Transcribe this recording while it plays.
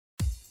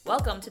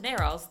Welcome to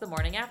NARAL's The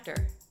Morning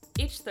After.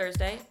 Each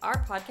Thursday,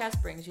 our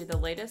podcast brings you the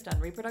latest on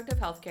reproductive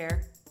health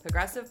care,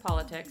 progressive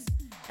politics,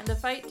 and the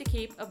fight to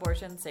keep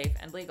abortion safe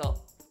and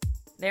legal.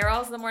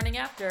 NARAL's The Morning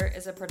After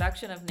is a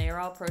production of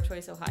NARAL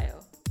Pro-Choice Ohio.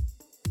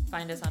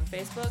 Find us on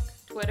Facebook,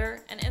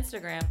 Twitter, and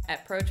Instagram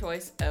at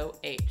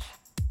ProChoiceOH.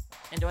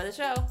 Enjoy the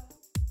show.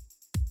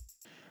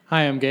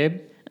 Hi, I'm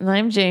Gabe. And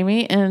I'm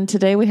Jamie, and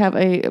today we have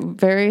a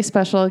very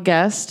special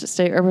guest,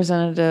 State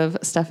Representative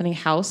Stephanie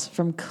Howse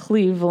from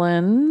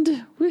Cleveland.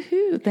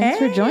 Woohoo! Thanks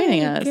for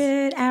joining us.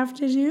 Good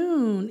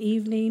afternoon,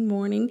 evening,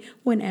 morning,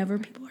 whenever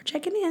people are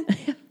checking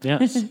in.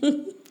 Yes.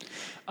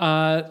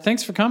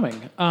 Thanks for coming.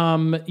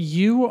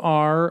 You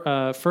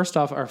are, first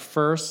off, our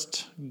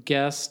first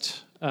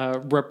guest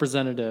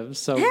representative.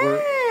 So the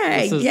first.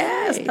 Yeah,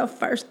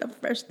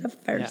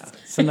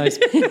 it's a nice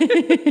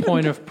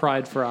point of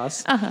pride for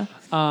us.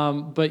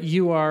 But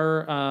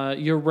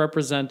you're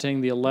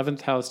representing the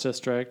 11th House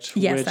District.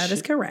 Yes, which that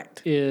is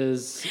correct.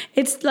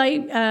 It's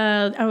like,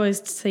 I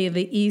always say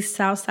the east,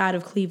 south side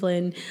of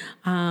Cleveland.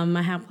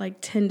 I have like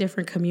 10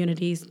 different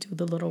communities, do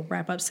the little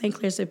wrap up. St.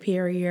 Clair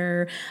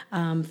Superior,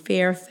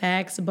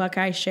 Fairfax,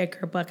 Buckeye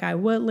Shaker, Buckeye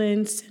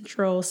Woodlands,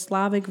 Central,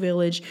 Slavic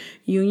Village,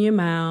 Union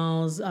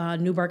Miles,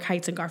 Newburgh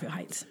Heights, and Garfield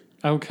Heights.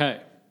 Okay.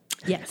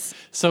 Yes.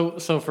 So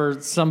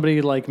for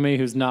somebody like me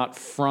who's not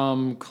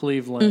from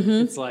Cleveland,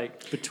 it's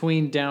like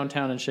between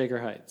downtown and Shaker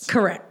Heights.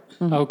 Correct.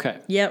 Mm-hmm. Okay.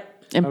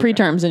 Yep. And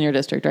preterms in your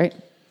district, right?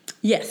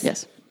 Yes.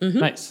 Yes. Mm-hmm.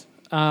 Nice.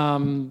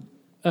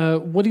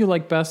 What do you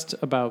like best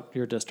about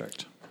your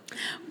district?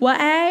 What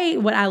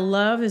I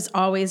love is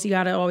always, you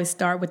got to always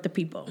start with the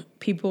people.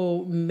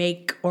 People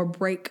make or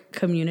break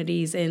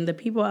communities, and the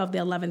people of the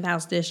 11th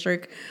House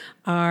District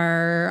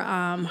are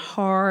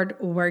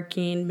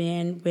hard-working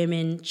men,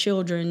 women,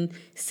 children,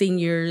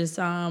 seniors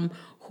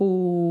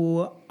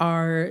who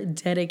are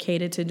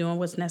dedicated to doing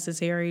what's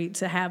necessary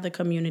to have the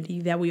community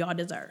that we all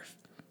deserve.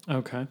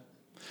 Okay.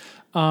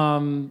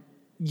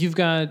 You've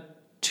got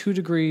 2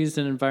 degrees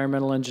in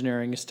environmental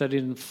engineering. You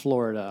studied in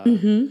Florida.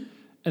 Mm-hmm.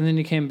 And then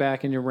you came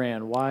back and you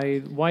ran.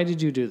 Why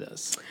did you do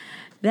this?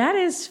 That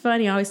is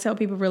funny. I always tell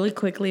people really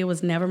quickly, it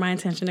was never my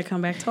intention to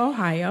come back to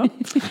Ohio.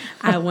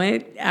 I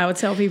would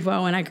tell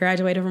people when I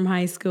graduated from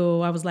high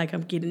school, I was like,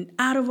 I'm getting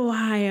out of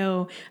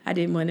Ohio. I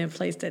didn't want a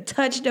place that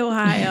touched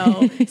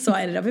Ohio. So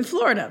I ended up in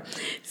Florida.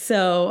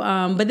 So,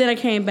 but then I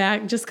came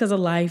back just because of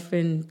life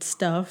and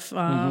stuff.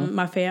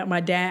 My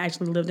dad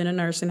actually lived in a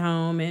nursing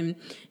home, and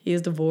he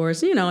was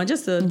divorced, and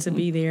just to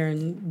be there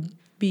and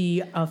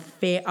be a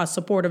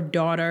supportive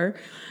daughter.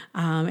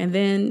 And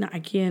then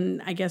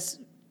again, I guess,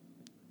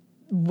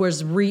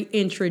 was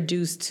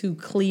reintroduced to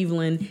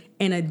Cleveland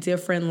in a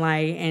different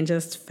light and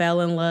just fell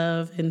in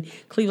love. And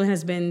Cleveland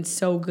has been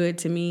so good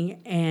to me.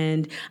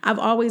 And I've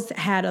always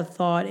had a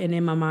thought and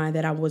in my mind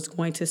that I was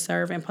going to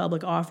serve in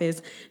public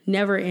office,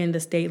 never in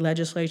the state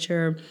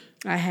legislature.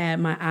 I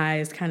had my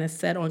eyes kind of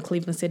set on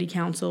Cleveland City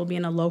Council,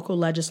 being a local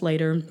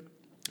legislator.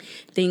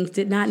 Things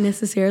did not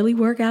necessarily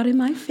work out in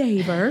my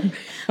favor.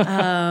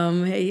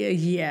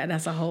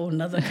 That's a whole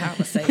nother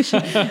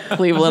conversation.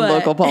 Cleveland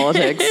local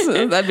politics.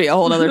 That'd be a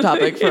whole other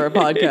topic for a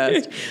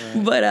podcast.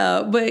 Right. But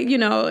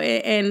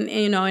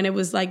and it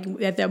was like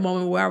at that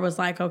moment where I was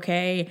like,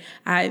 okay,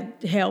 I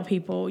help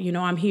people.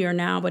 I'm here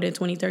now. But in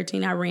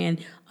 2013, I ran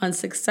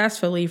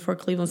unsuccessfully for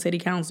Cleveland City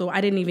Council.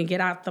 I didn't even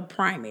get out the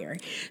primary.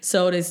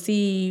 So to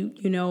see,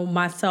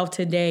 myself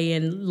today,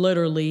 and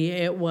literally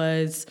it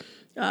was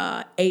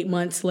 8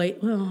 months late.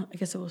 Well, I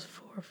guess it was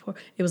four.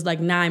 It was like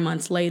 9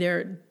 months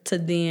later to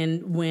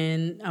then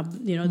when,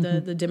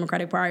 the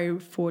Democratic Party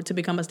to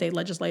become a state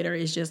legislator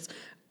is just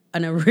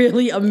a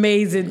really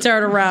amazing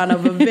turnaround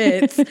of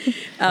events.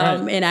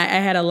 Right. And I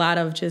had a lot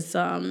of just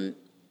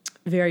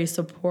very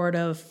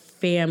supportive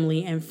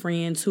family and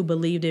friends who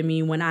believed in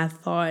me when I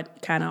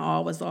thought kind of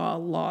all was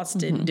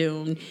lost and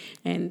doomed.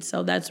 And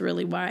so that's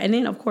really why. And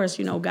then, of course,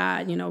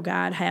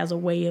 God has a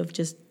way of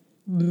just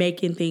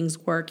making things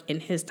work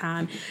in his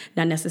time,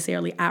 not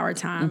necessarily our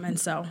time. And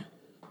so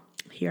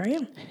here I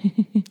am.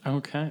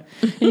 Okay.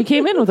 And you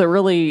came in with a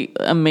really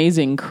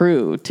amazing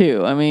crew,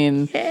 too. I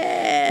mean,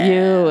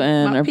 you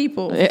and my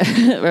people.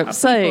 Rep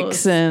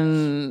Sykes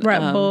and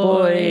Rep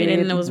Boyd,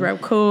 and there was Rep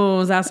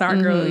Coons. That's our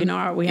girl.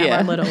 We have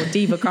our little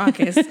diva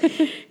caucus.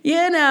 And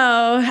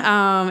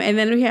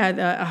then we had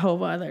a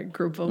whole other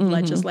group of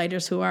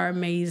legislators who are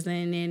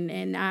amazing.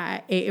 And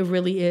it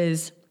really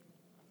is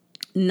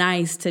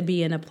nice to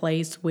be in a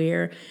place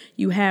where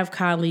you have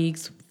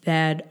colleagues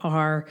that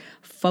are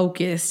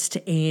focused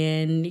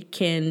and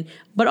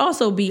but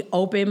also be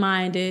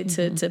open-minded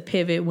to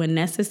pivot when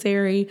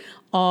necessary,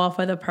 all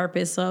for the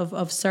purpose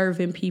of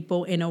serving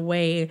people in a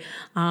way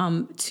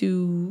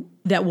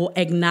that will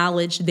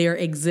acknowledge their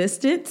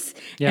existence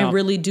and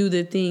really do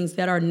the things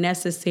that are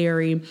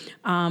necessary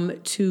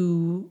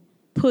to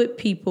put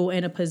people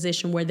in a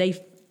position where they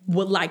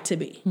would like to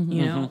be,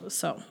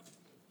 so.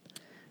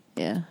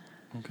 Yeah.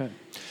 Okay.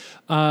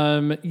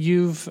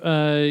 You've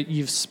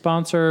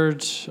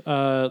sponsored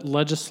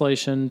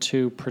legislation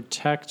to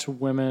protect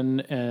women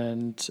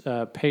and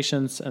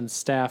patients and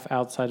staff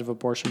outside of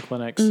abortion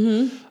clinics.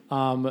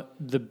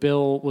 The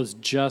bill was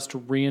just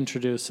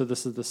reintroduced, so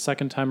this is the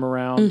second time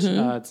around.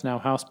 It's now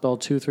House Bill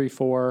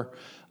 234.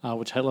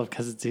 Which I love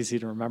because it's easy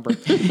to remember.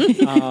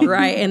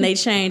 Right, and they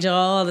change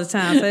all the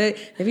time. So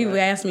if people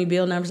ask me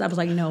bill numbers, I was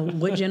like,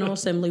 what General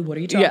Assembly? What are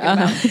you talking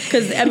about?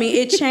 Because,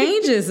 it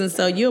changes, and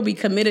so you'll be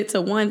committed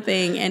to one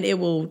thing, and it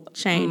will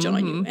change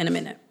on you in a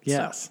minute.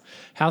 Yes. So.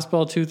 House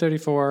Bill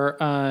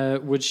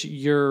 234, which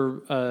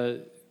you're...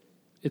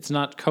 it's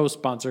not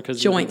co-sponsor because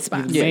joint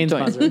sponsor. Main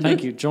sponsor.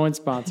 Thank you, joint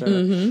sponsor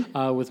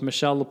with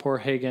Michelle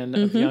Lepore-Hagan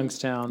of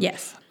Youngstown.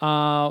 Yes.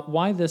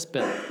 Why this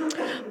bill?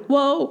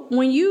 Well,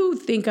 when you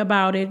think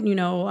about it,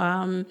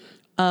 I'm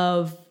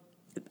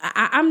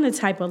the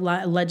type of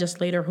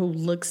legislator who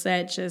looks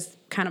at just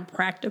kind of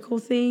practical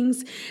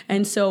things.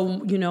 And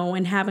so,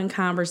 in having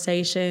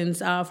conversations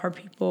for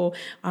people,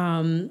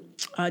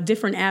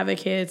 different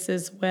advocates,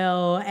 as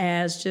well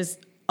as just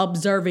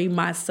observing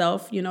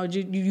myself,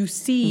 you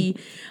see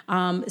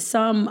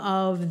some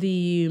of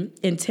the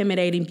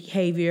intimidating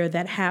behavior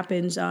that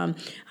happens,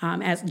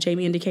 as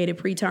Jamie indicated,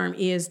 preterm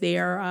is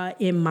there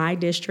in my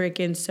district.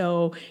 And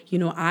so,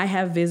 I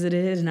have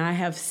visited and I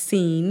have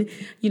seen,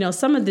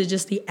 some of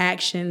the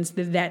actions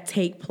that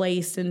take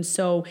place. And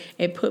so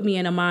it put me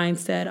in a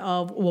mindset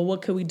of, well,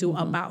 what could we do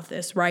about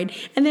this, right?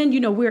 And then,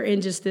 we're in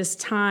just this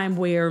time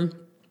where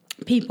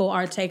people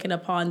are taking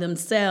upon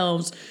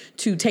themselves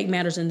to take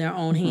matters in their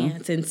own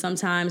hands. And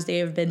sometimes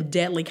there have been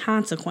deadly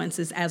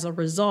consequences as a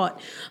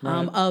result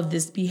of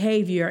this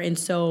behavior. And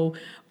so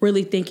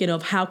really thinking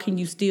of how can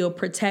you still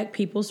protect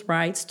people's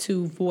rights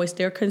to voice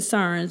their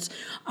concerns,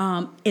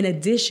 in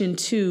addition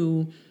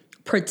to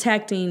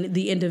protecting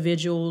the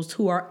individuals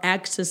who are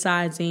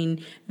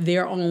exercising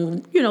their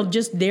own,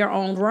 just their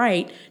own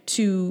right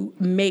to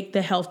make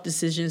the health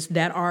decisions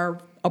that are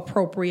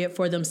appropriate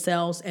for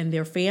themselves and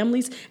their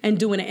families, and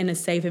doing it in a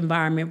safe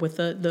environment with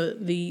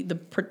the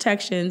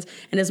protections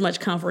and as much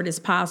comfort as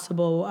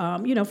possible,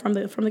 from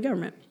the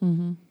government.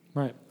 Mm-hmm.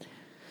 Right.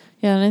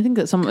 Yeah, and I think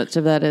that so much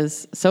of that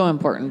is so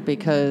important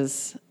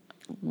because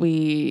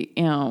we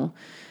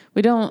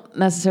don't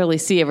necessarily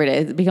see every day.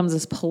 It becomes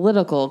this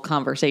political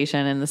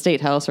conversation in the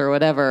state house or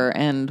whatever,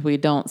 and we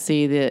don't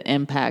see the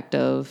impact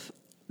of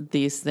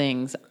these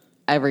things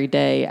every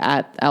day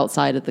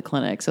outside of the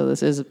clinic. So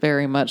this is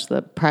very much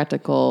the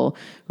practical,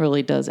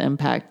 really does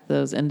impact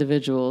those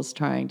individuals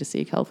trying to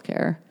seek health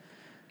care.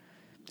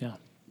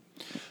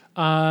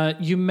 Yeah.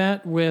 You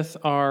met with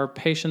our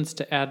Patients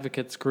to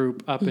Advocates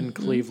group up in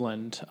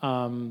Cleveland.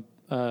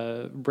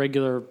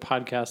 Regular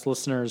podcast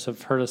listeners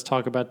have heard us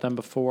talk about them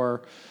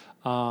before.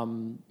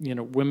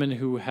 Women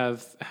who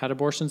have had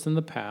abortions in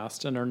the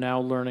past and are now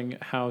learning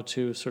how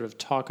to sort of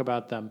talk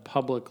about them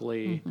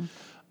publicly.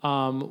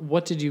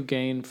 What did you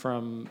gain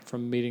from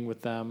meeting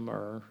with them?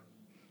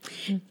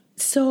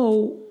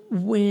 So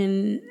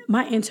when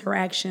my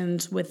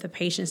interactions with the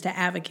Patients to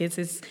Advocates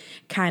is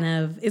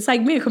it's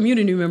like me and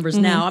community members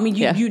now.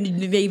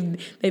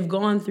 They've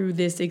gone through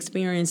this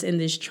experience and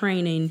this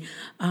training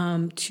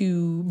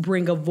to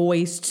bring a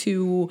voice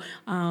to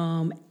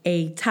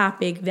a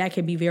topic that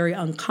can be very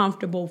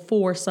uncomfortable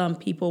for some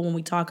people when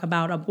we talk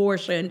about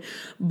abortion.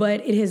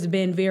 But it has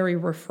been very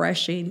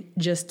refreshing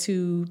just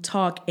to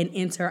talk and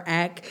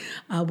interact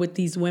with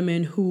these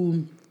women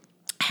who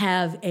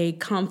have a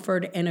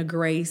comfort and a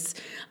grace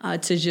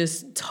to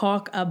just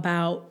talk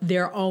about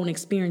their own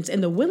experience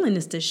and the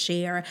willingness to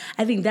share.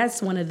 I think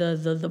that's one of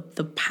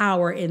the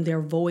power in their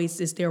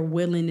voice is their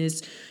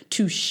willingness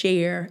to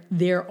share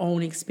their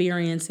own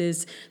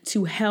experiences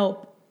to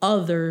help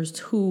others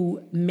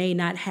who may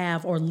not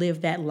have or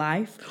live that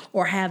life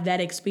or have that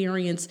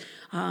experience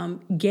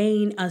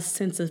gain a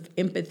sense of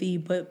empathy,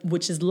 but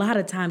which is a lot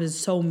of times is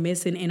so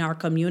missing in our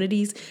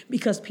communities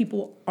because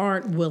people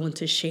aren't willing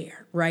to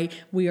share, right?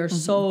 We are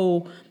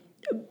so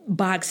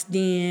boxed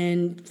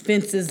in,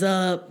 fences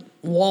up,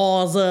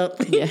 walls up,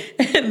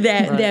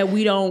 that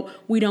we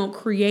don't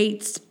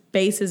create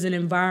spaces and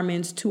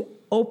environments to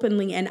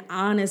openly and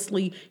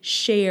honestly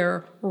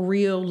share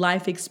real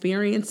life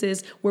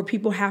experiences where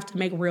people have to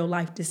make real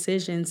life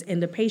decisions.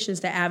 And the Patients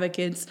to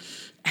Advocates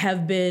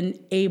have been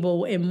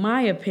able, in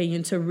my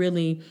opinion, to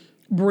really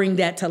bring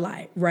that to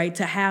light, right?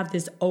 To have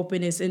this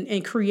openness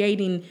and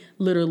creating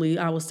literally,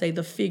 I would say,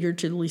 the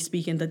figuratively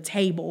speaking, the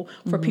table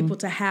for people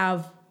to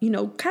have,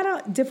 kind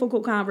of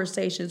difficult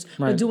conversations,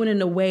 but doing it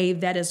in a way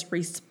that is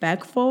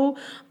respectful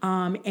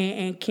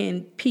and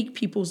can pique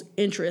people's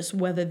interest,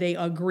 whether they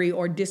agree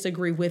or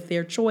disagree with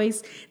their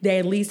choice. They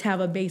at least have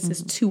a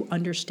basis to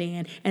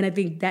understand. And I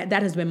think that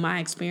has been my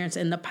experience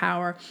and the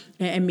power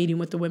and meeting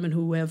with the women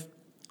who have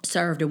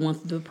served and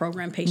went through the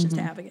program Patients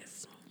to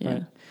Advocates. Yeah.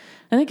 Right.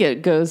 I think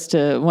it goes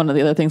to one of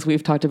the other things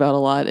we've talked about a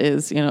lot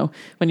is,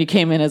 when you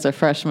came in as a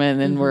freshman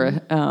and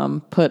were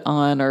put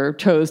on or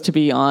chose to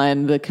be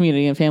on the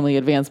Community and Family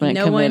Advancement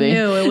Committee.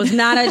 No one knew. It was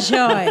not a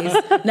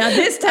choice. Now,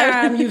 this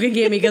time you can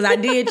get me because I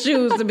did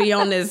choose to be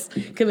on this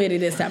committee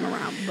this time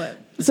around. But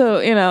so,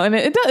 and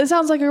it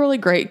sounds like a really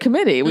great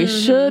committee. We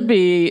should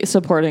be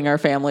supporting our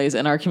families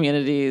and our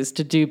communities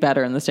to do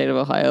better in the state of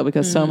Ohio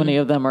because so many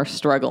of them are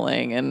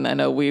struggling. And I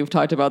know we've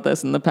talked about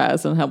this in the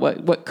past and how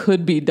what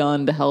could be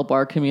done to help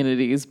our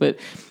communities. But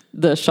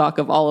the shock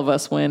of all of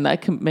us when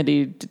that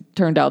committee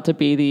turned out to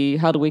be the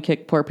how do we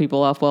kick poor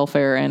people off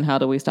welfare and how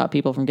do we stop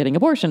people from getting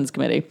abortions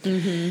committee.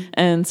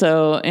 And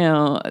so,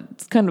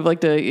 it's kind of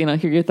like to,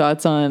 hear your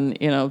thoughts on,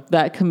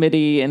 that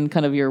committee and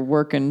kind of your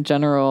work in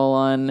general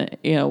on,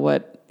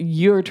 what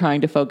you're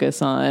trying to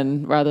focus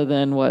on rather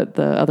than what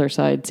the other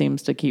side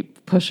seems to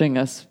keep pushing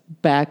us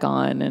back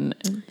on.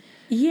 And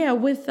yeah,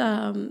 with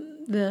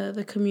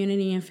the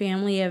Community and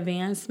Family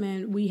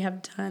Advancement, we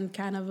have done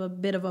kind of a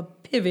bit of a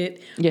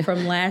pivot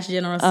from last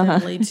General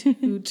Assembly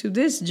to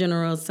this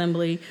General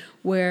Assembly,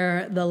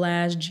 where the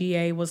last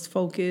GA was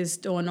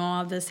focused on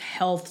all this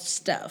health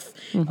stuff,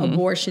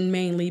 abortion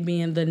mainly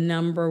being the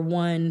number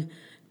one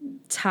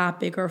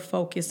topic or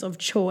focus of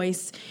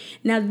choice.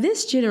 Now,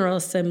 this General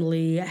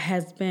Assembly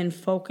has been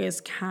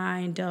focused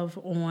kind of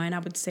on, I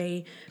would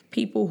say,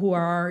 people who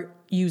are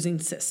using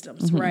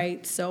systems,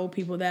 right? So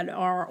people that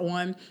are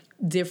on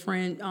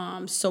different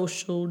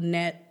social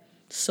net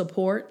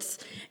supports.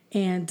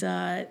 And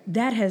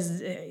that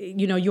has,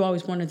 you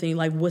always wonder things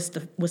like, what's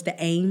the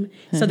aim?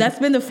 So that's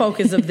been the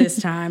focus of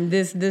this time,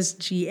 this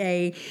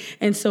GA.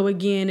 And so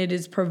again, it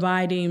is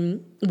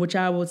providing, which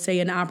I would say,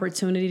 an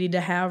opportunity to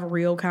have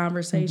real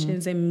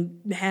conversations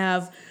and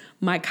have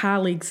my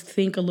colleagues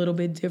think a little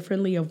bit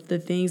differently of the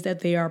things that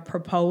they are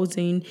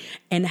proposing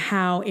and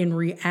how in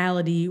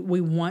reality we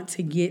want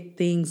to get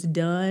things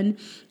done.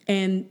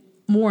 And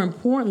more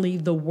importantly,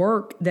 the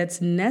work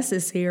that's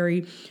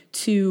necessary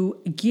to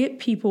get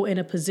people in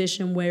a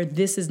position where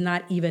this is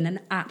not even an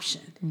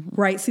option,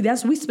 right? See,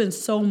 we spend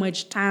so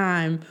much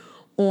time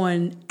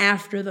on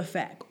after the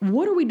fact.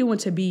 What are we doing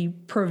to be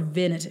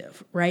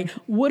preventative, right?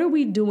 What are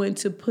we doing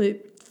to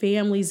put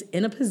families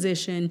in a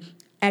position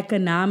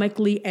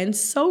economically and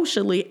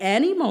socially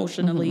and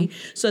emotionally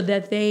so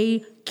that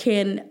they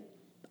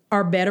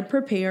are better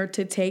prepared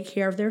to take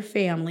care of their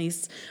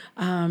families.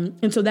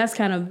 And so that's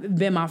kind of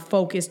been my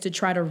focus, to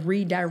try to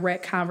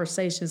redirect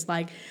conversations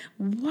like,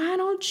 why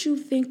don't you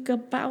think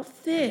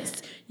about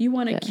this? You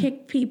want to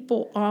kick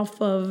people off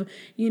of,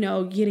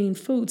 getting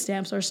food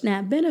stamps or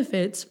SNAP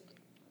benefits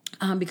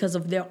because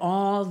of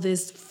all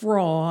this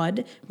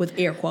fraud, with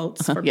air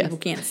quotes for people who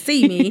can't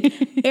see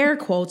me, air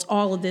quotes,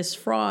 all of this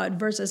fraud,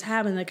 versus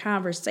having the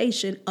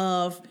conversation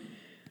of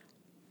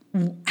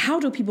how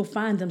do people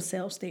find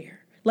themselves there?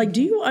 Like,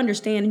 do you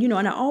understand,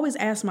 and I always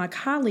ask my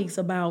colleagues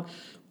about,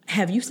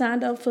 have you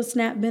signed up for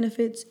SNAP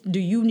benefits? Do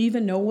you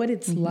even know what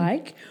it's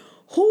like?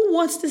 Who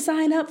wants to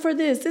sign up for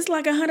this? It's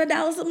like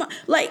 $100 a month.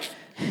 Like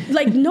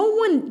no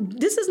one,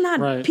 this is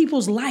not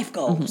people's life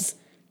goals.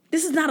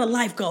 This is not a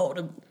life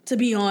goal to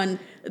be on,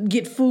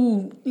 get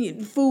food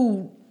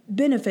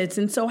benefits.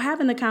 And so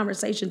having the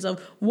conversations of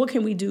what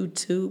can we do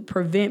to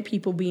prevent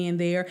people being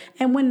there?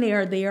 And when they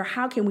are there,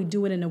 how can we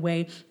do it in a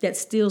way that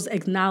still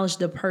acknowledge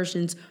the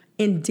person's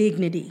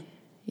indignity,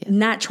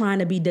 not trying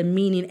to be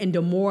demeaning and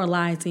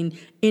demoralizing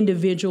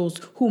individuals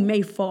who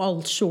may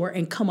fall short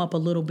and come up a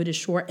little bit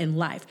short in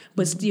life,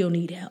 but still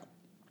need help.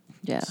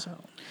 Yeah.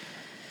 So,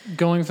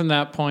 going from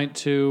that point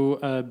to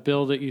a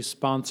bill that you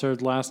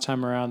sponsored last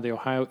time around, the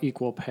Ohio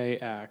Equal Pay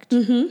Act,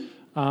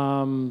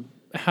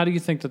 how do you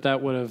think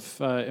that would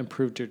have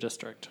improved your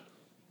district?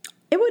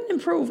 It would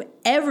improve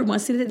everyone.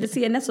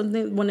 See, and that's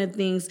one of the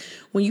things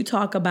when you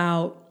talk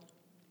about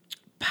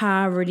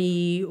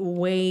poverty,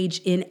 wage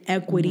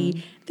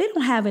inequity, they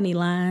don't have any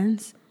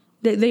lines.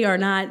 They are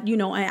not,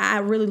 I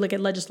really look at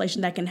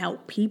legislation that can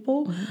help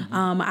people.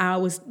 I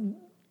always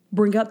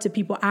bring up to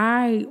people,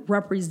 I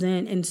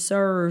represent and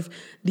serve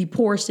the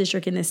poorest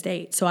district in the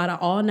state. So out of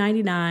all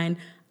 99,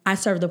 I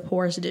serve the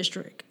poorest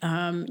district.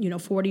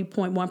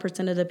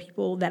 40.1% of the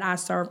people that I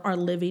serve are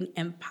living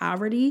in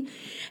poverty.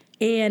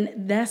 And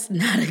that's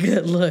not a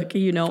good look,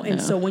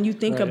 And so when you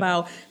think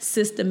about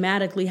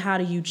systematically, how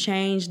do you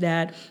change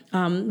that?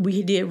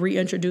 We did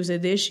reintroduce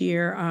it this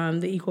year,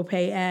 the Equal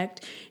Pay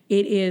Act.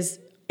 It is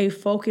a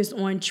focus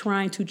on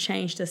trying to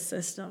change the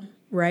system,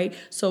 right?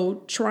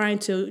 So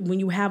when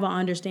you have an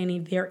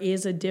understanding, there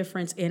is a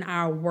difference in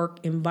our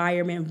work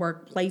environment,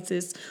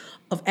 workplaces,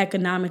 of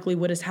economically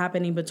what is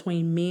happening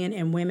between men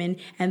and women.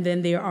 And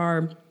then there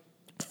are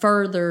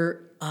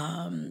further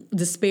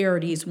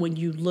disparities when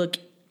you look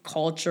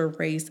culture,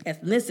 race,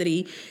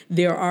 ethnicity.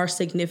 There are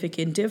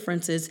significant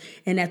differences.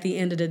 And at the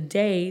end of the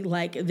day,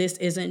 this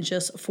isn't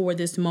just for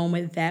this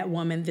moment, that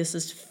woman, this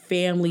is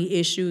family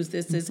issues.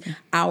 This is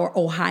our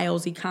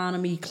Ohio's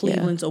economy,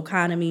 Cleveland's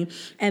economy.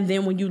 And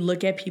then when you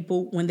look at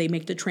people, when they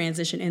make the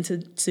transition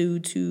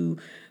into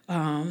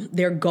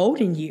their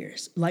golden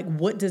years. Like,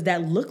 what does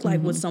that look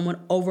like with someone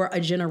over a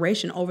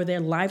generation, over their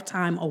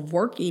lifetime of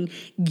working,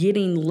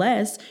 getting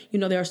less? You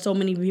know, there are so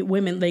many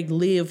women, they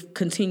live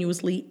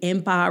continuously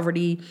in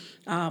poverty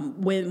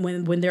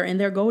when they're in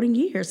their golden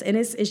years. And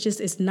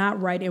it's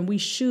not right. And we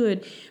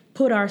should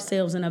put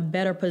ourselves in a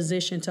better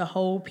position to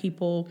hold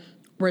people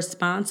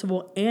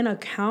responsible and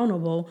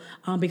accountable,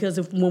 because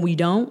if we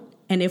don't,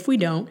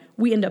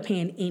 we end up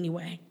paying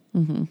anyway.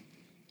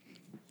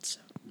 So.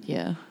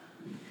 Yeah.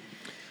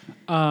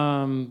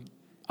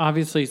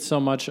 Obviously, so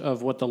much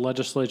of what the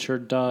legislature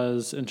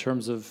does in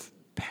terms of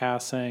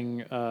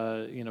passing,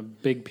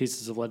 big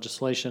pieces of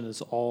legislation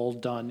is all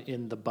done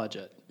in the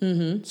budget.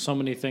 So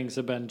many things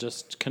have been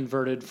just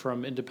converted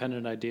from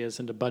independent ideas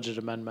into budget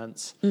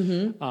amendments.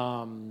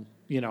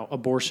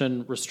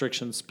 Abortion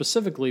restrictions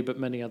specifically, but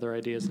many other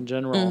ideas in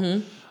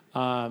general.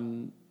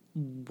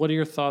 What are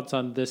your thoughts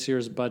on this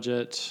year's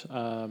budget,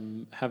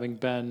 having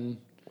been,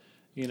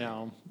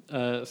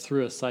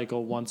 through a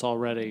cycle once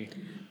already?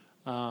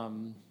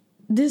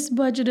 This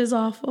budget is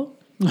awful.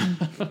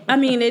 I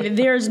mean,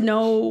 there's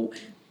no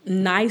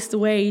nice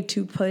way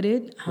to put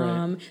it.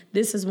 Right.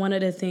 This is one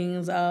of the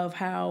things of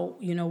how,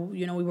 we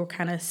were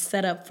kind of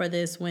set up for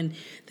this when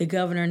the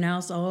governor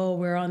announced,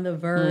 we're on the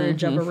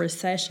verge of a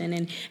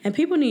recession. And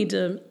people need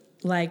to,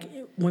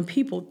 when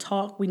people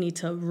talk, we need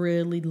to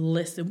really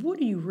listen. What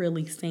are you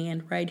really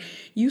saying, right?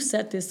 You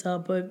set this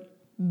up, but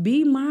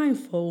be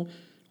mindful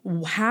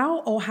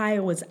how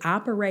Ohio is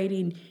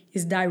operating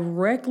is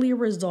directly a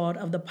result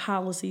of the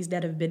policies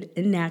that have been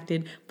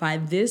enacted by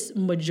this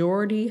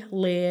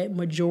majority-led,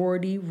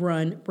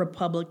 majority-run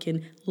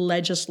Republican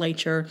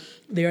legislature.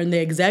 They're in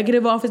the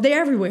executive office. They're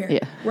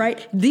everywhere,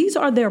 right? These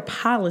are their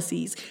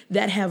policies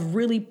that have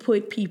really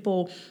put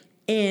people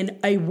in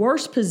a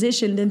worse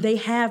position than they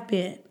have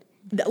been.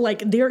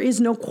 There is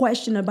no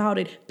question about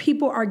it.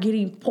 People are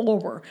getting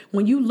poorer.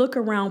 When you look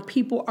around,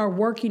 people are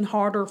working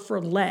harder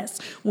for less.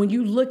 When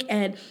you look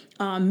at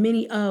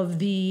many of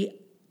the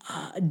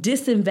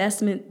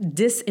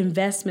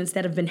disinvestments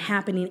that have been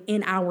happening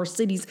in our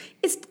cities,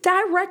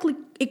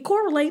 it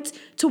correlates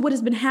to what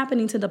has been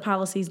happening to the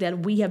policies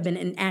that we have been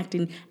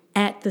enacting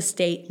at the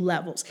state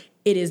levels.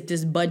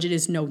 This budget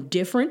is no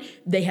different.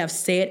 They have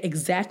said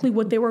exactly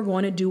what they were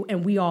going to do,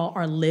 and we all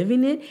are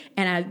living it.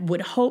 And I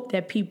would hope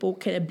that people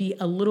can be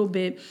a little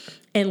bit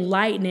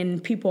enlightened,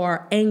 and people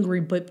are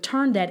angry, but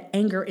turn that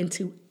anger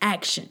into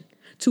action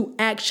to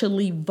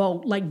actually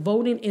vote.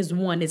 Voting is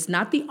one. It's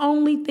not the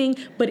only thing,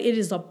 but it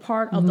is a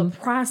part of the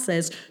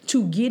process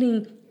to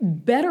getting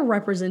better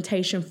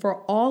representation for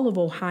all of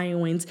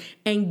Ohioans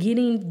and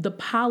getting the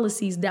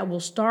policies that will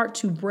start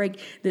to break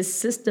this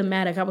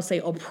systematic, I would say,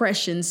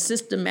 oppression,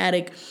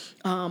 systematic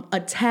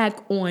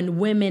attack on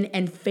women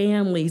and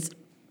families,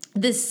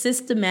 this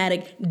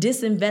systematic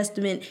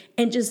disinvestment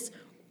and just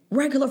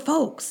regular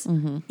folks.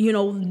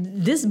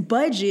 This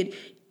budget,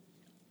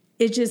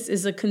 it just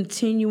is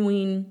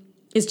continuing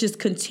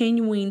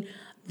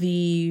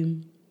the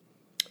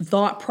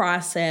thought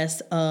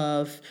process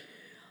of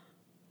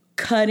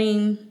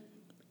cutting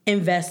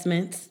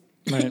investments,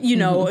 right.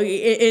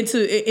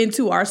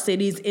 into our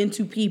cities,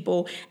 into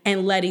people,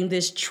 and letting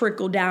this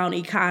trickle down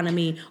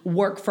economy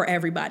work for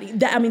everybody.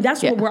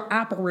 That's what we're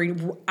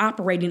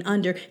operating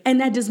under, and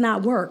that does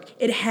not work.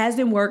 It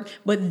hasn't worked.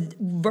 But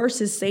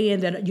versus saying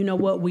that,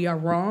 we are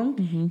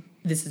wrong.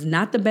 This is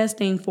not the best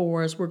thing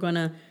for us. We're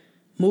gonna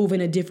move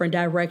in a different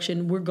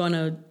direction. We're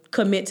gonna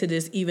commit to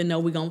this, even though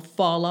we're gonna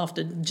fall off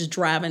to just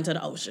drive into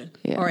the ocean,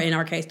 or in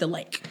our case, the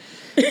lake.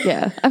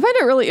 Yeah, I find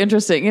it really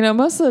interesting.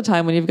 Most of the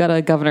time when you've got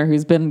a governor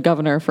who's been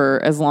governor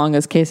for as long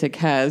as Kasich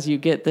has, you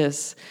get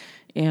this,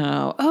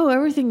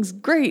 everything's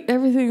great.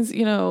 Everything's,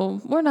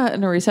 we're not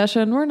in a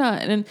recession. We're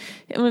not. And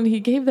when he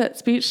gave that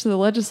speech to the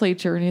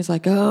legislature and he's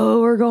like,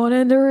 we're going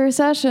into a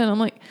recession. I'm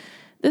like,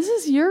 this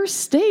is your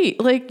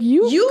state.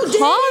 You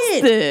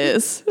caused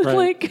this.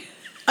 Right.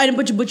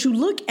 But you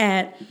look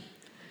at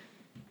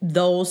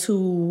those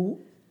who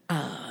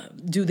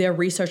do their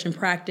research and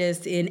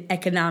practice in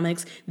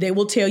economics, they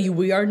will tell you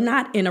we are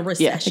not in a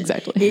recession. Yeah,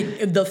 exactly.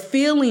 The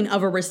feeling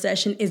of a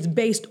recession is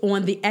based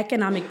on the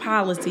economic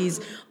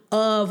policies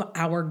of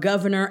our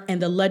governor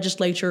and the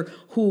legislature,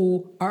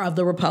 who are of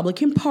the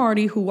Republican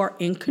Party, who are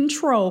in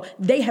control.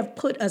 They have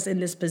put us in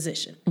this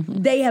position.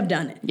 They have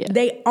done it. Yeah.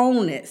 They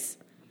own this,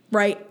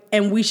 right?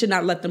 And we should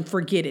not let them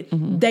forget it.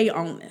 They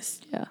own this.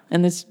 Yeah,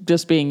 and it's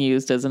just being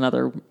used as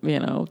another,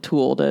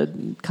 tool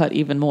to cut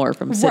even more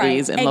from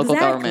cities and local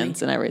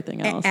governments and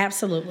everything else.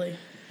 Absolutely.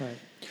 Right.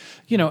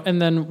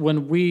 And then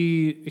when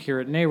we here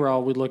at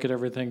NARAL, we look at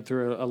everything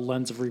through a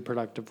lens of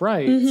reproductive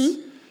rights.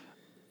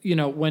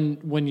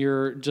 When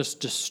you're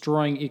just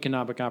destroying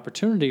economic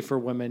opportunity for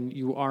women,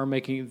 you are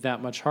making it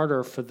that much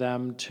harder for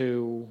them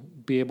to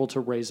be able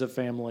to raise a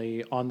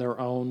family on their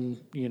own,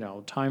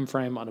 time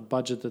frame, on a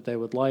budget that they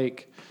would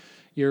like.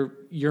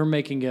 You're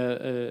making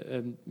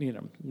a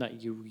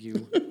not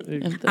you.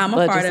 I'm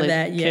a part of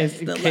that. Yes,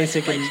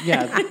 Kasich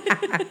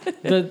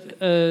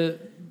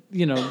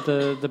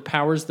the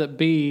powers that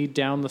be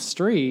down the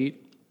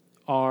street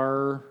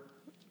are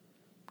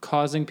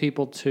causing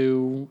people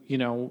to,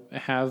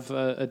 have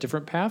a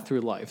different path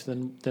through life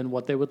than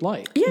what they would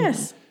like.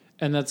 Yes.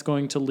 And that's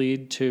going to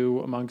lead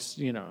to, amongst,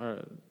 in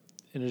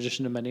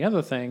addition to many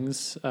other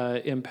things,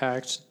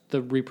 impact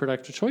the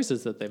reproductive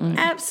choices that they make.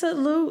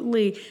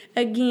 Absolutely.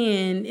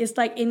 Again, it's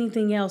like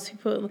anything else.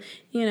 People,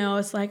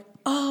 it's like,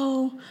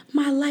 oh,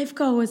 my life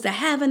goal is to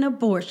have an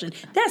abortion.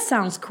 That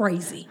sounds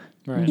crazy.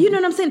 Right. You know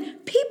what I'm saying?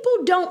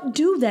 People don't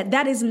do that.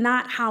 That is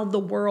not how the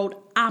world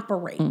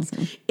operates.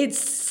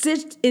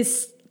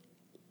 It's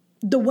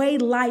the way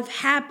life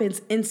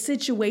happens in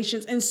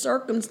situations and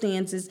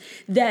circumstances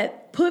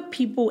that put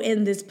people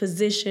in this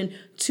position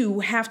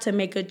to have to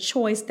make a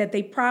choice that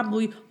they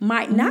probably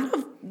might not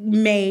have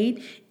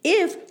made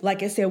if,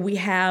 like I said, we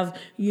have,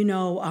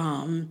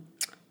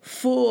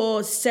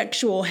 full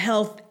sexual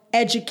health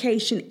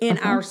education in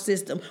our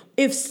system.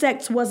 If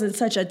sex wasn't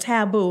such a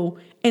taboo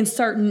in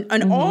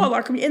all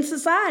our in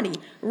society,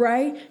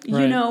 right?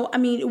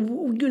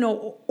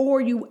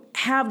 Or you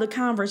have the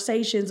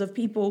conversations of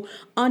people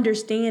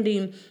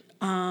understanding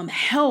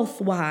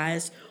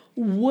health-wise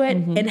what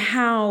and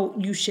how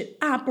you should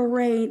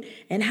operate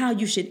and how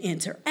you should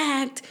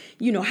interact.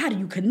 How do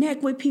you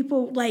connect with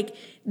people? Like,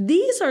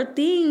 these are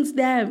things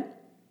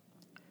that,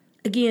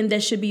 again,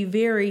 that should be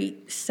very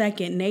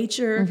second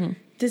nature.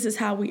 This is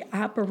how we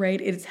operate.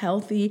 It's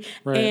healthy.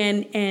 Right.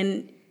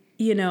 And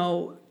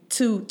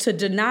to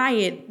deny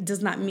it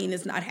does not mean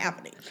it's not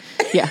happening.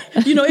 Yeah.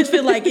 It's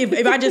feel like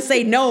if I just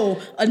say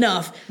no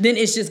enough, then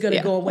it's just going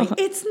to go away.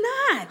 It's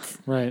not.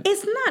 Right.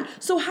 It's not.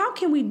 So how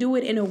can we do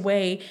it in a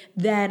way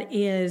that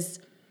is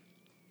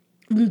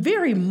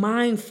very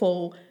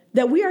mindful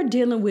that we are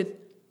dealing with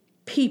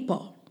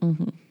people?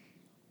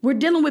 We're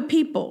dealing with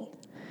people.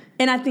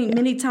 And I think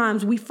many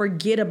times we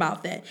forget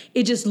about that.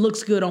 It just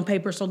looks good on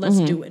paper, so let's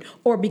do it.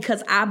 Or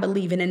because I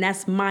believe in it, and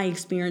that's my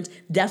experience,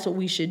 that's what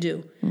we should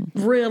do.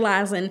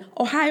 Realizing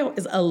Ohio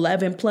is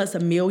 11 plus a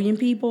million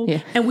people,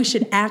 and we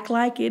should act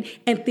like it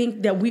and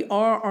think that we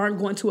aren't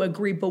going to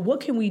agree. But what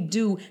can we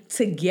do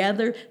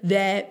together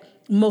that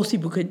most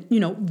people could,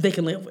 they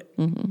can live with?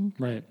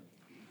 Right.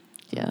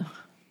 Yeah.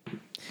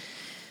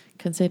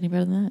 Couldn't say any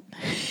better than that.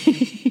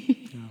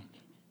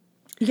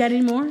 You got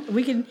any more?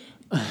 We can...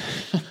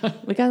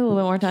 We got a little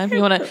bit more time.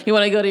 You want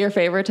to go to your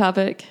favorite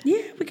topic?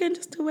 Yeah, we can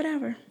just do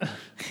whatever.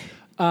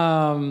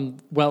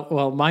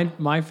 Well,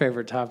 my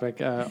favorite topic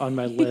on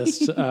my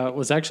list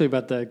was actually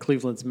about the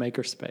Cleveland's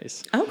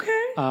Makerspace.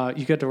 Okay.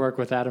 You get to work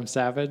with Adam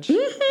Savage. He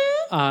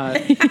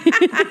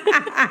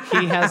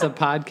has a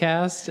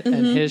podcast,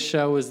 and his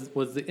show was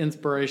the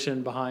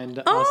inspiration behind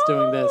us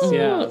doing this.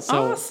 Yeah.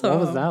 So awesome. What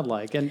was that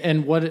like?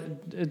 And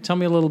what? Tell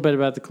me a little bit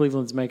about the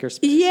Cleveland's Makerspace.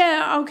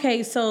 Yeah.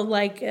 Okay. So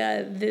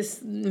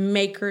this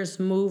makers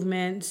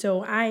movement.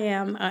 So I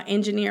am an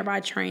engineer by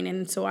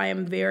training. So I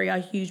am a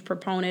huge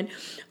proponent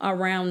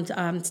around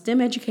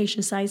STEM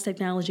education, science,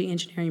 technology,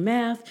 engineering,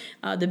 math.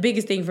 The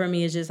biggest thing for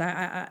me is just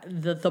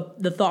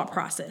the thought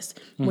process.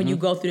 When you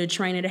go through the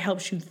training, it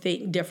helps you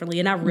think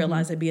differently. And I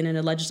realize that being in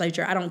the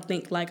legislature, I don't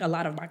think like a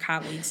lot of my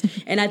colleagues.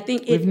 And I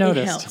think it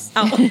helps.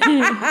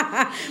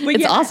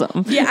 It's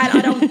awesome. Yeah,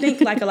 I don't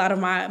think like a lot of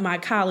my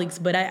colleagues,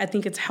 but I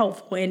think it's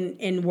helpful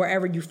in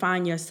wherever you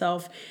find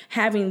yourself.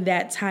 Having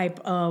that type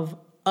of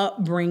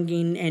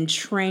upbringing and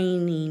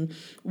training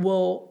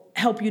will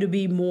help you to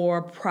be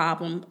more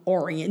problem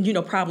oriented,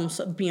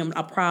 being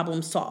a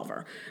problem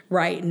solver,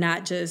 right?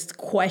 Not just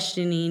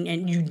questioning,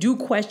 and you do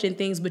question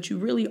things, but you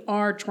really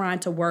are trying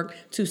to work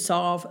to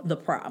solve the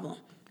problem.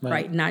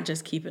 Right, not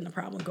just keeping the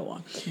problem go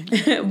on,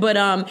 but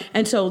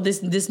and so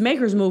this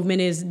makers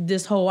movement is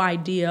this whole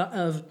idea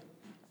of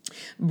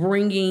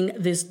bringing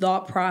this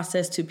thought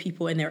process to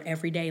people in their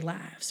everyday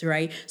lives,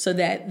 right? So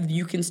that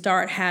you can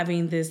start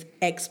having this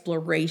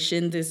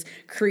exploration, this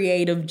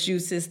creative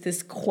juices,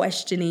 this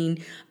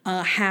questioning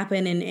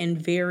happen in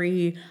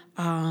very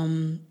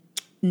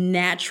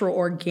natural,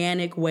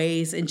 organic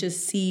ways, and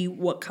just see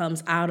what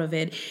comes out of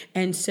it.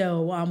 And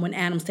so when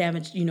Adam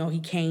Savage, he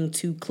came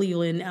to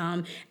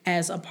Cleveland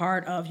as a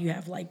part of, you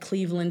have like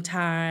Cleveland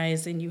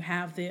Ties, and you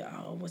have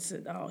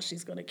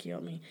she's going to kill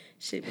me.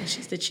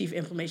 She's the chief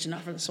information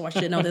officer, so I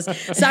should know this.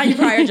 Sonya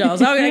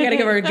Pryor-Jones. I got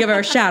to give her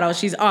a shout out.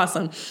 She's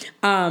awesome.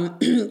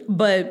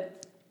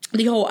 But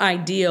the whole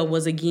idea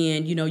was,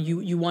 again,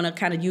 you want to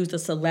kind of use the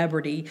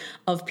celebrity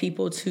of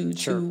people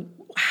to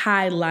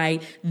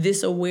highlight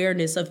this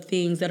awareness of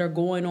things that are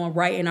going on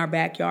right in our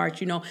backyard.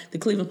 The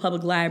Cleveland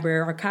Public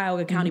Library, our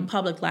Cuyahoga County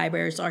Public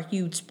Libraries are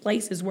huge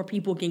places where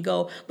people can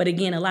go. But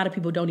again, a lot of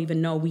people don't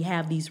even know we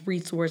have these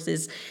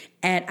resources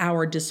at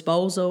our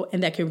disposal,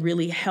 and that can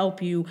really help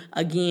you,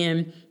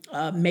 again,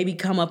 maybe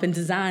come up and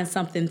design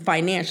something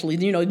financially,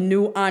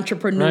 new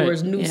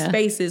entrepreneurs, new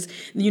spaces,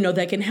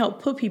 that can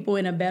help put people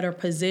in a better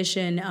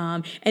position.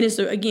 And it's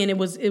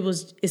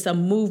a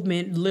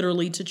movement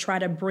literally to try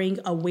to bring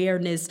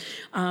awareness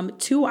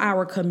to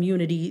our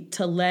community,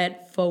 to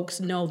let folks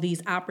know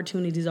these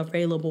opportunities are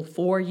available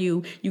for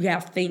you. You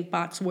have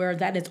ThinkBox where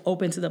that is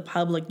open to the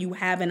public. You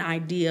have an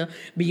idea.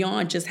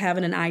 Beyond just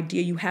having an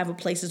idea, you have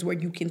places where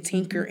you can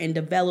tinker and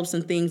develop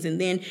some things, and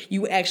then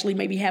you actually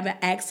maybe have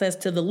access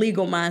to the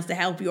legal minds to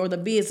help you, or the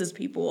business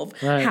people of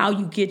how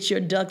you get your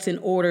ducks in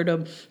order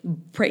to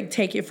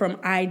take it from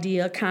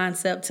idea,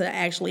 concept, to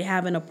actually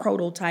having a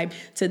prototype,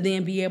 to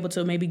then be able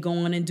to maybe go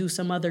on and do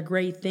some other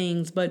great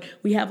things. But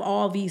we have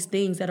all these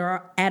things that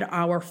are at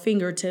our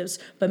fingertips,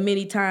 but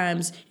many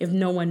times if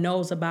no one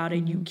knows about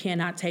it, you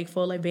cannot take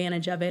full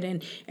advantage of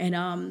it. And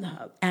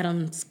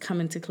Adam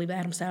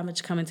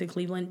Savage coming to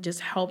Cleveland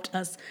just helped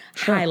us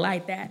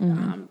highlight that,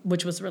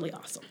 which was really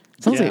awesome.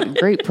 Sounds like a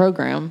great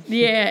program.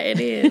 Yeah, it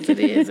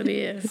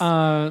is.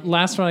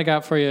 Last one I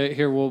got for you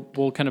here.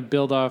 We'll kind of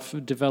build off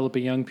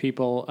developing young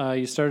people.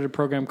 You started a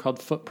program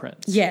called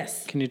Footprints.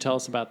 Yes. Can you tell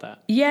us about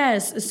that?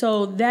 Yes.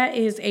 So that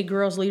is a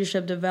girls'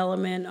 leadership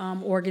development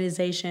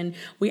organization.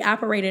 We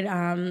operated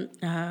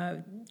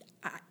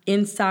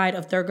inside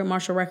of Thurgood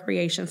Marshall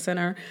Recreation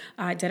Center.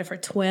 I did it for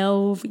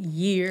 12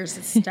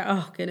 years.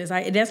 Oh, goodness.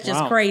 That's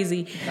just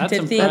crazy. That's to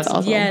impressive. think, That's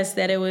awesome. Yes,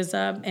 that it was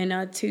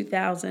in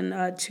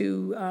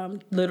 2002,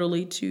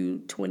 literally to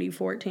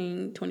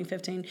 2014,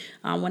 2015,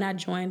 when I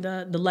joined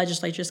the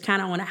legislature. It's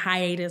kind of on a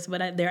hiatus,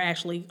 but they're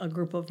actually a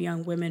group of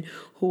young women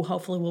who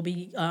hopefully will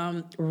be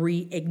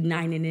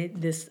reigniting it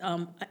this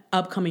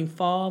upcoming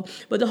fall.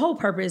 But the whole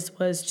purpose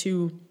was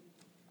to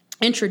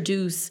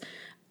introduce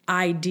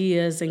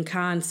ideas and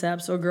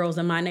concepts, or girls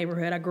in my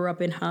neighborhood. I grew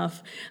up in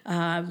Huff.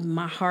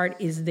 My heart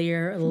is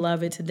there. I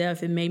love it to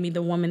death. It made me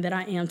the woman that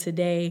I am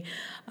today.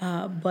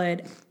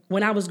 But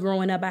when I was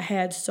growing up, I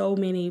had so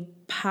many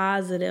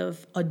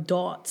positive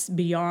adults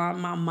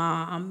beyond my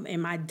mom and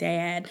my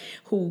dad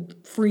who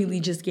freely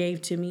just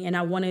gave to me. And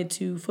I wanted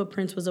to,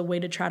 Footprints was a way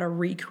to try to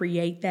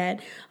recreate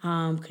that,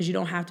 because you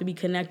don't have to be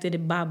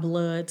connected by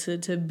blood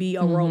to be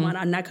a role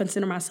model. I not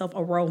consider myself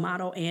a role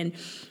model, and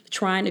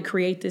trying to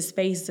create these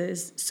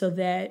spaces so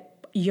that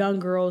young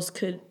girls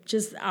could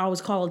just, I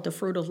always call it the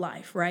fruit of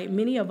life, right?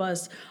 Many of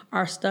us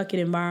are stuck in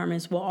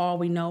environments where all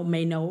we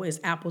may know is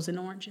apples and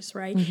oranges,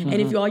 right? And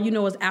if all you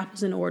know is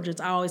apples and oranges,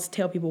 I always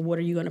tell people, what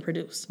are you going to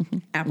produce?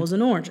 Apples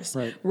and oranges,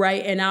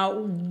 right?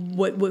 And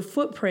with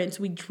Footprints,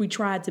 we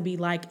tried to be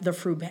like the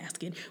fruit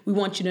basket. We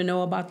want you to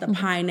know about the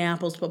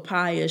pineapples,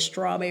 papayas,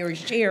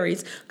 strawberries,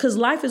 cherries, because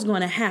life is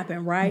going to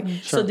happen, right?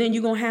 So then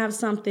you're going to have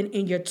something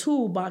in your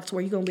toolbox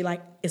where you're going to be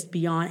like, it's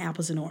beyond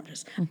apples and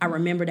oranges. I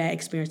remember that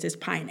experience. It's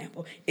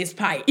pineapple. It's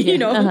pie,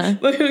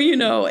 But,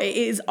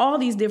 it's all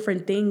these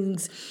different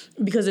things,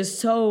 because it's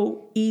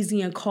so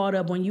easy and caught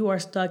up when you are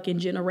stuck in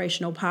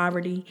generational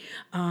poverty,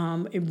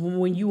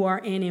 when you are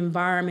in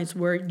environments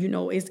where,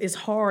 it's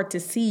hard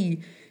to see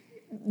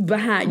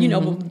behind,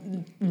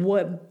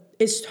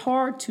 it's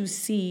hard to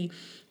see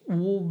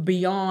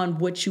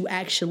beyond what you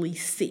actually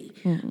see.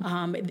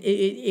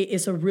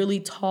 It's a really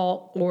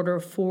tall order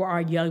for our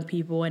young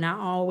people, and I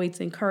always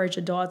encourage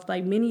adults,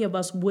 like many of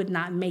us would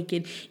not make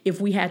it if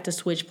we had to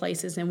switch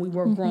places and we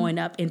were growing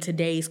up in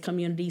today's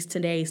communities,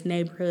 today's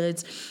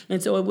neighborhoods.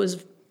 And so it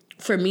was,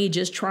 for me,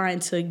 just trying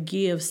to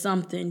give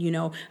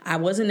something, I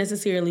wasn't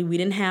necessarily, we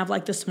didn't have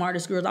like the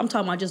smartest girls. I'm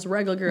talking about just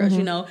regular girls,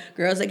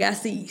 girls that got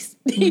C's,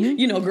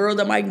 girls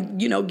that might,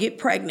 get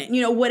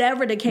pregnant,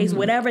 whatever the case,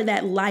 whatever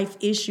that life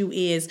issue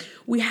is,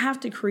 we have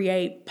to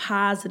create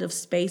positive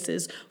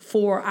spaces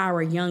for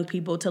our young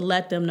people to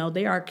let them know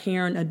they are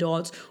caring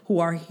adults who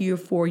are here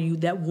for you,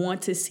 that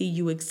want to see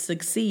you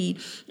succeed,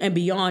 and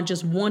beyond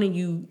just wanting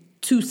you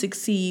to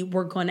succeed,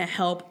 we're going to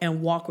help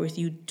and walk with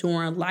you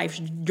during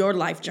your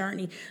life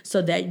journey, so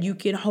that you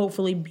can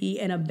hopefully be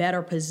in a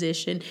better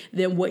position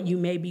than what you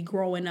may be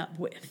growing up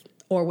with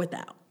or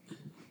without.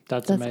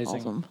 That's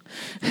amazing. Awesome.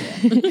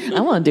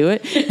 I want to do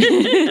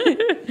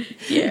it.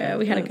 Yeah,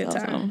 we had a good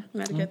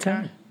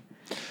time.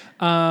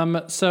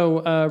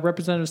 So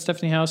Representative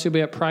Stephanie Howse, you'll be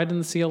at Pride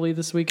in the CLE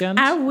this weekend?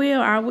 I will.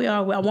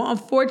 Well,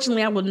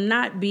 unfortunately, I will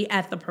not be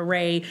at the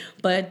parade,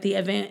 but the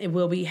event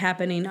will be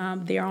happening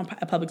there on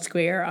Public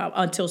Square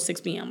until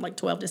 6 p.m., like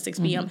 12 to 6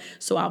 p.m.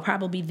 So I'll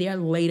probably be there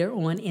later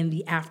on in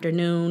the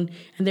afternoon.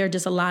 And there are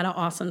just a lot of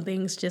awesome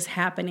things just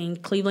happening.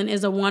 Cleveland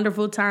is a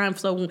wonderful time.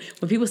 So when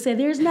people say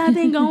there's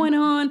nothing going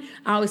on,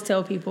 I always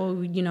tell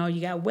people,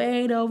 you got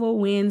Wade over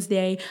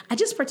Wednesday. I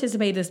just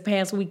participated this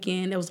past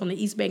weekend. It was on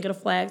the East Bank of the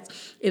Flags.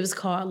 It was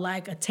called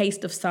like A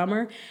Taste of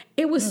Summer.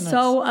 It was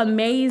so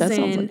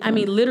amazing. I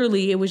mean,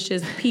 literally, it was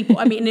just people.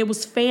 I mean, and it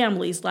was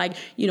families, like,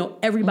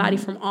 everybody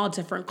from all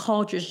different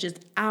cultures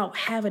just out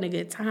having a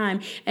good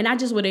time. And I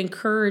just would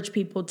encourage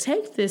people,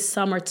 take this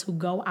summer to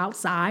go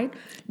outside,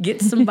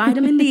 get some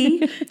vitamin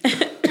D.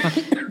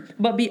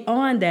 But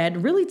beyond that,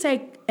 really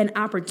take an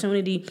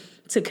opportunity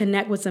to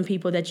connect with some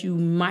people that you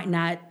might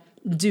not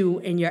do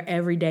in your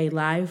everyday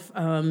life.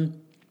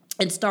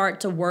 and start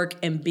to work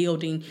and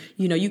building.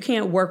 You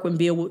can't work and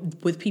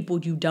build with people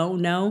you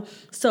don't know.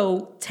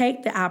 So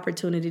take the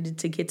opportunity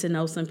to get to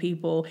know some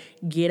people,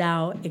 get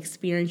out,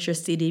 experience your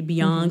city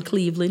beyond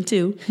Cleveland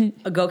too.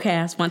 Go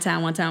Cavs one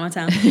time.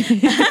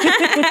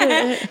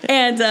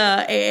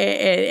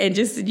 and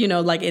just,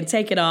 and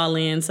take it all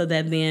in so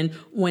that then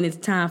when it's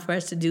time for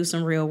us to do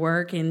some real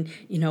work and,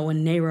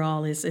 when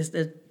NARAL is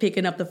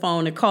picking up the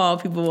phone to call,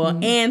 people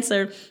will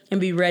answer and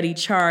be ready,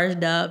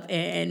 charged up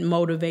and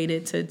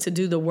motivated to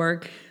do the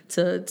work,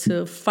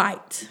 to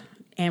fight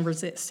and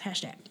resist. #.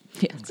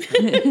 Yes.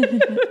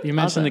 You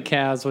mentioned the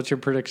Cavs. What's your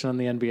prediction on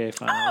the NBA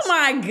Finals? Oh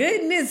my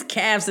goodness,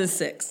 Cavs in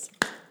 6.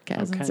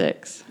 Cavs in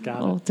 6.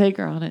 Got it. We'll take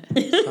her on it.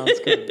 Sounds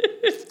good.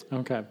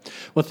 Okay.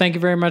 Well, thank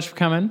you very much for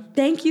coming.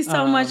 Thank you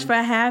so much for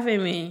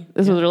having me.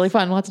 This was really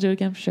fun. We'll have to do it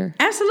again for sure.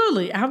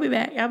 Absolutely. I'll be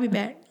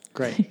back.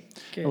 Great.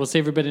 We'll see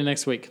everybody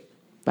next week.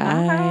 Bye.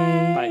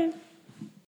 Bye. Bye.